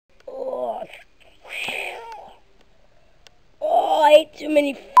Too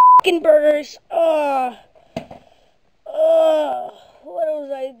many fucking burgers. What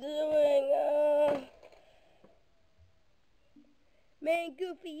was I doing? Man,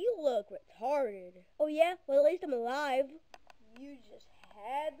 Goofy, you look retarded. Oh yeah? Well, at least I'm alive. You just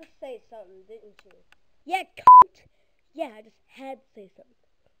had to say something, didn't you? Yeah, cunt. Yeah, I just had to say something.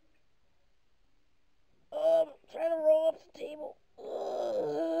 Trying to roll up the table. La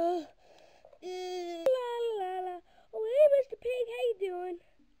la la. Oh, hey, Mr. Pig, how you doing?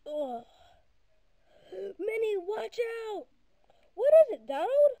 Minnie, watch out. What is it,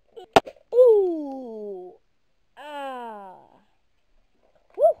 Donald? Ooh. Ah.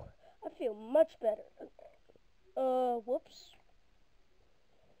 Woo. I feel much better. Whoops.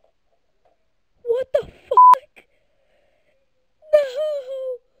 What the fuck? No!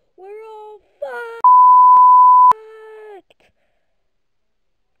 We're all fucked!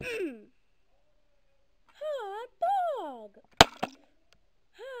 Hot dog!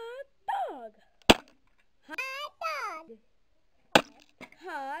 Hot dog! Hot dog!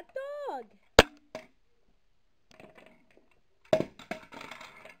 Hot dog!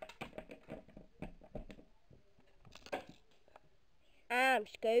 I'm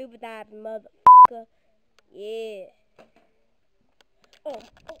scuba diving, motherfucker. Yeah. Oh,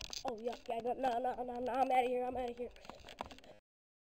 yeah, no, I'm out of here,